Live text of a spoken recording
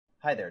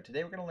Hi there,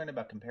 today we're going to learn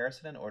about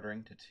comparison and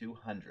ordering to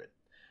 200.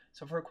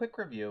 So for a quick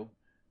review,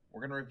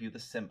 we're going to review the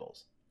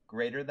symbols: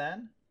 greater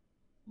than,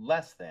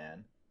 less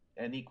than,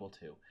 and equal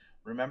to.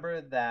 Remember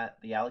that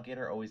the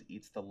alligator always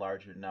eats the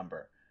larger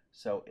number,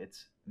 so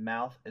its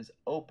mouth is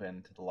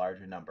open to the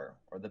larger number,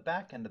 or the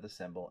back end of the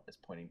symbol is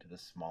pointing to the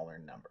smaller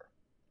number.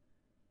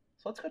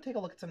 So let's go take a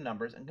look at some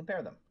numbers and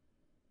compare them.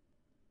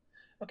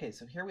 Okay,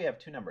 so here we have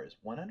two numbers,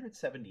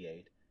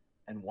 178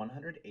 and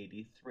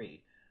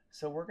 183.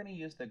 So we're going to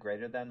use the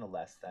greater than, the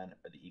less than,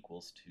 or the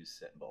equals to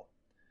symbol.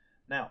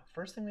 Now,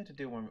 first thing we have to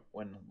do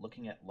when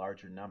looking at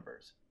larger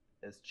numbers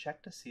is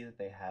check to see that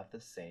they have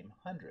the same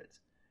hundreds.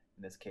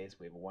 In this case,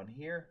 we have a 1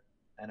 here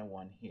and a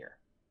 1 here.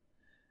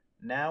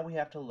 Now we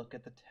have to look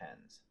at the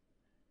tens.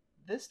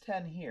 This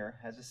 10 here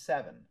has a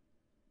 7.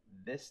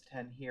 This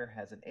 10 here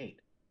has an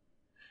 8.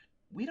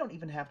 We don't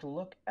even have to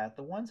look at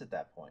the ones at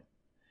that point.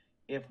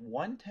 If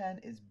one 10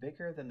 is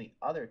bigger than the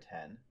other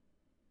 10,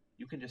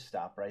 you can just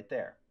stop right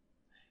there.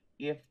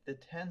 If the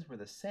 10s were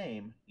the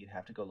same, you'd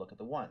have to go look at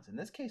the ones. In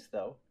this case,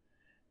 though,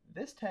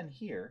 this 10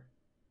 here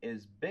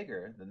is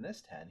bigger than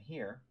this 10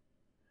 here,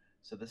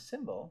 so the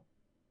symbol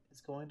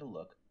is going to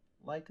look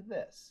like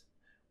this.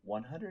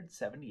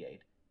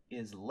 178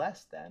 is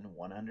less than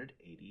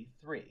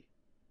 183. If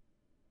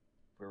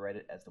we write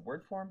it as the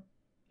word form,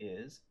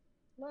 is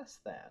less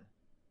than.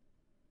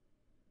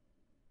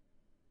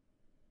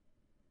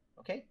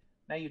 Okay,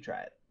 now you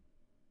try it.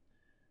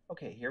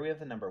 Okay, here we have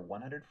the number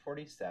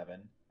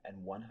 147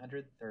 and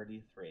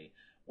 133.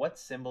 What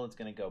symbol is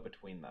going to go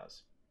between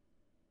those?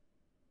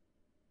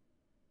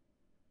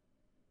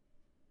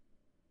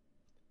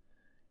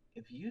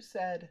 If you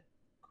said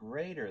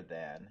greater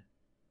than,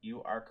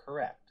 you are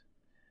correct.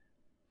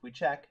 If we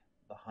check,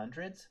 the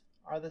hundreds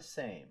are the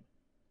same.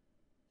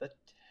 The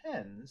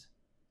tens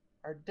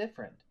are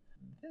different.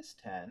 This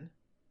 10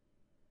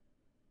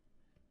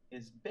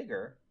 is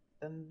bigger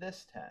than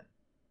this 10.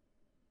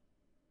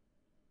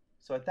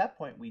 So at that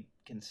point, we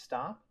can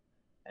stop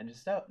and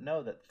just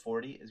know that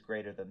 40 is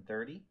greater than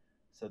 30.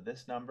 So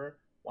this number,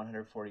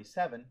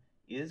 147,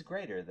 is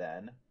greater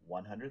than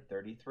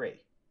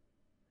 133.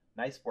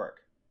 Nice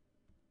work.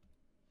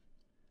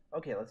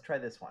 Okay, let's try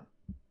this one.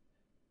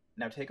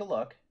 Now take a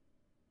look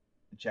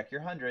and check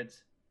your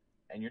hundreds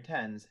and your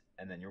tens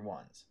and then your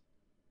ones.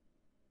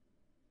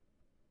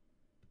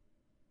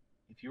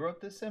 If you wrote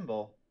this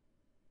symbol,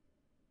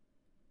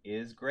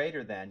 is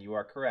greater than, you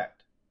are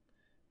correct.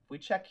 If we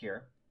check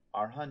here,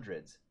 our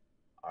hundreds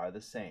are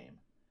the same,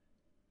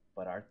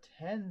 but our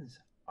tens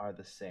are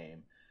the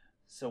same.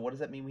 So what does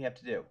that mean we have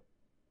to do?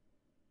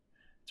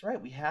 That's right,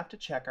 we have to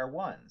check our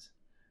ones.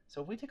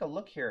 So if we take a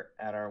look here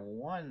at our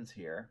ones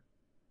here,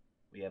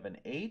 we have an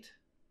 8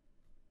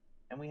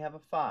 and we have a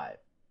 5.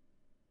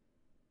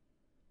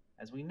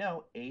 As we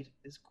know, 8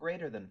 is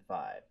greater than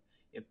 5.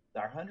 If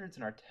our hundreds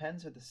and our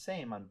tens are the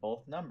same on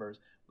both numbers,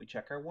 we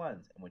check our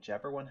ones, and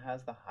whichever one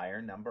has the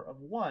higher number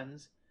of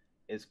ones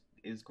is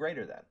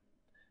greater than.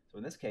 So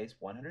in this case,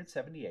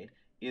 178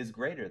 is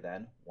greater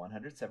than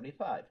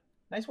 175.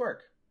 Nice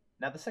work!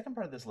 Now the second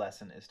part of this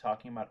lesson is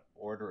talking about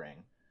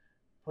ordering,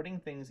 putting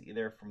things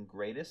either from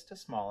greatest to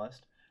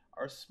smallest,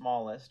 or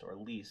smallest or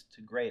least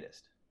to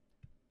greatest.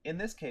 In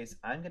this case,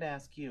 I'm going to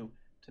ask you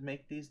to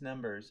make these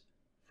numbers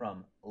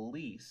from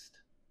least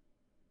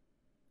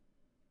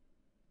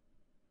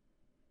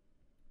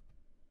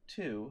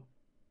to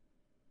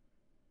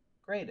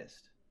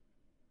greatest.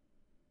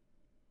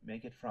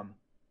 Make it from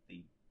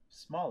the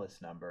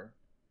smallest number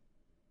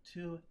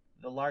to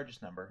the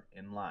largest number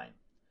in line.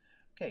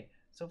 Okay,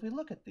 so if we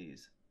look at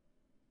these,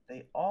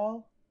 they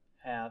all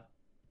have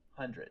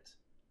hundreds.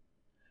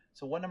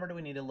 So what number do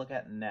we need to look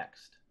at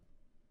next?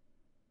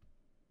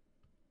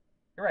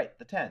 You're right,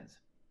 the tens.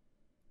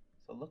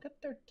 So look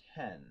at their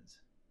tens.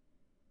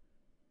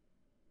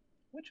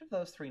 Which of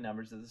those three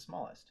numbers is the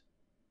smallest?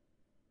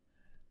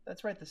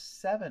 That's right, the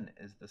 7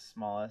 is the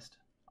smallest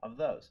of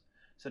those.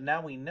 So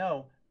now we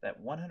know that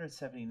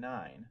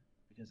 179,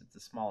 because it's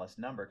the smallest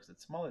number, because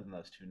it's smaller than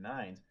those two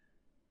 9s,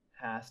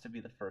 has to be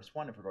the first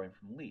one if we're going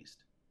from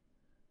least.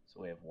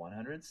 So we have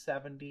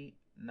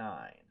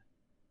 179.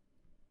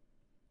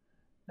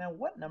 Now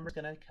what number is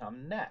going to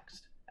come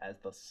next as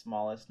the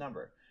smallest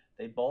number?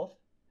 They both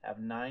have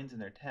 9s in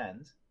their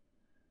 10s,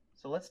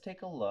 so let's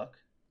take a look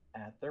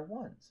at their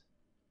 1s.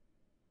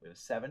 We have a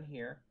 7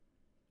 here,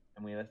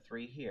 and we have a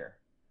 3 here.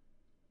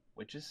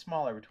 Which is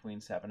smaller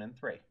between 7 and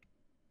 3?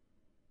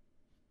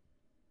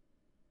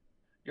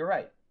 You're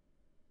right.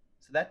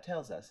 So that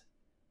tells us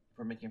if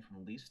we're making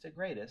from least to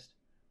greatest,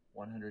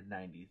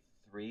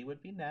 193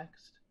 would be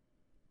next,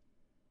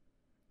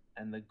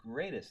 and the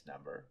greatest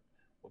number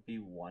would be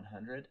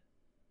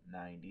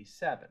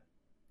 197.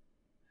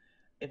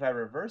 If I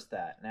reverse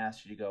that and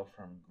ask you to go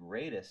from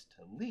greatest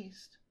to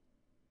least,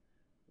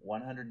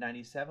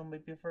 197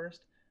 would be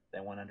first,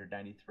 then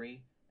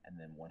 193, and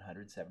then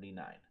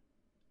 179.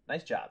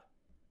 Nice job.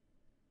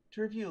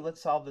 To review,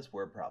 let's solve this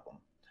word problem.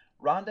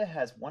 Rhonda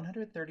has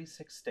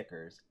 136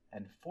 stickers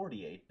and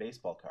 48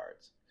 baseball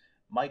cards.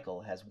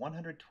 Michael has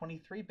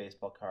 123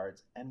 baseball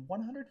cards and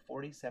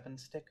 147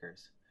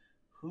 stickers.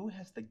 Who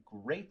has the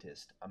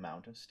greatest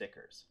amount of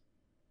stickers?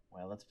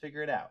 Well, let's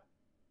figure it out.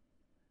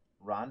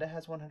 Rhonda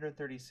has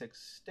 136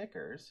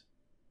 stickers,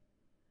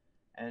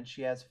 and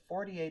she has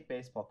 48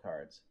 baseball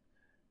cards.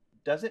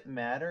 Does it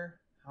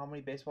matter how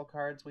many baseball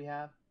cards we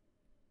have?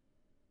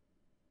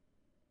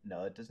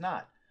 No, it does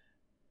not.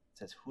 It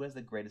says who has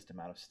the greatest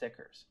amount of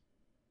stickers.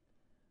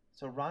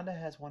 So Rhonda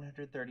has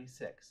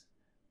 136.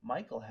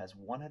 Michael has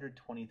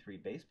 123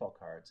 baseball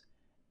cards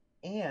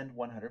and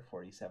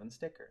 147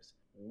 stickers.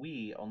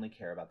 We only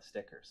care about the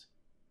stickers.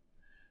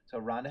 So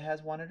Rhonda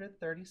has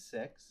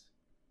 136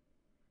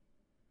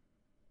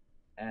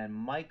 and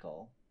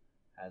Michael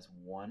has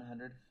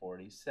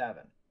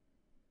 147.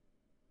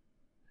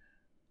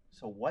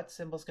 So what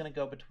symbol is going to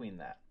go between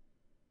that?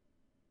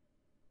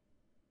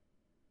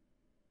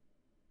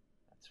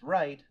 That's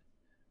right.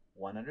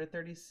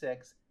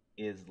 136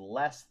 is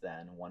less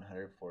than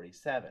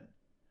 147.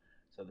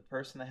 So the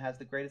person that has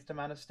the greatest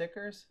amount of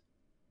stickers,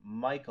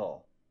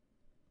 Michael,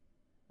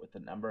 with the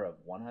number of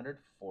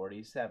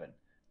 147.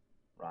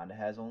 Rhonda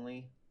has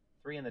only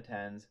 3 in the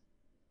tens.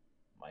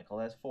 Michael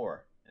has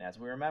 4. And as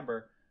we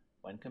remember,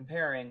 when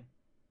comparing,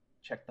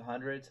 check the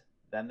hundreds,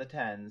 then the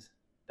tens,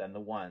 then the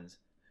ones.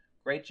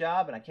 Great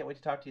job, and I can't wait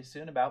to talk to you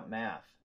soon about math.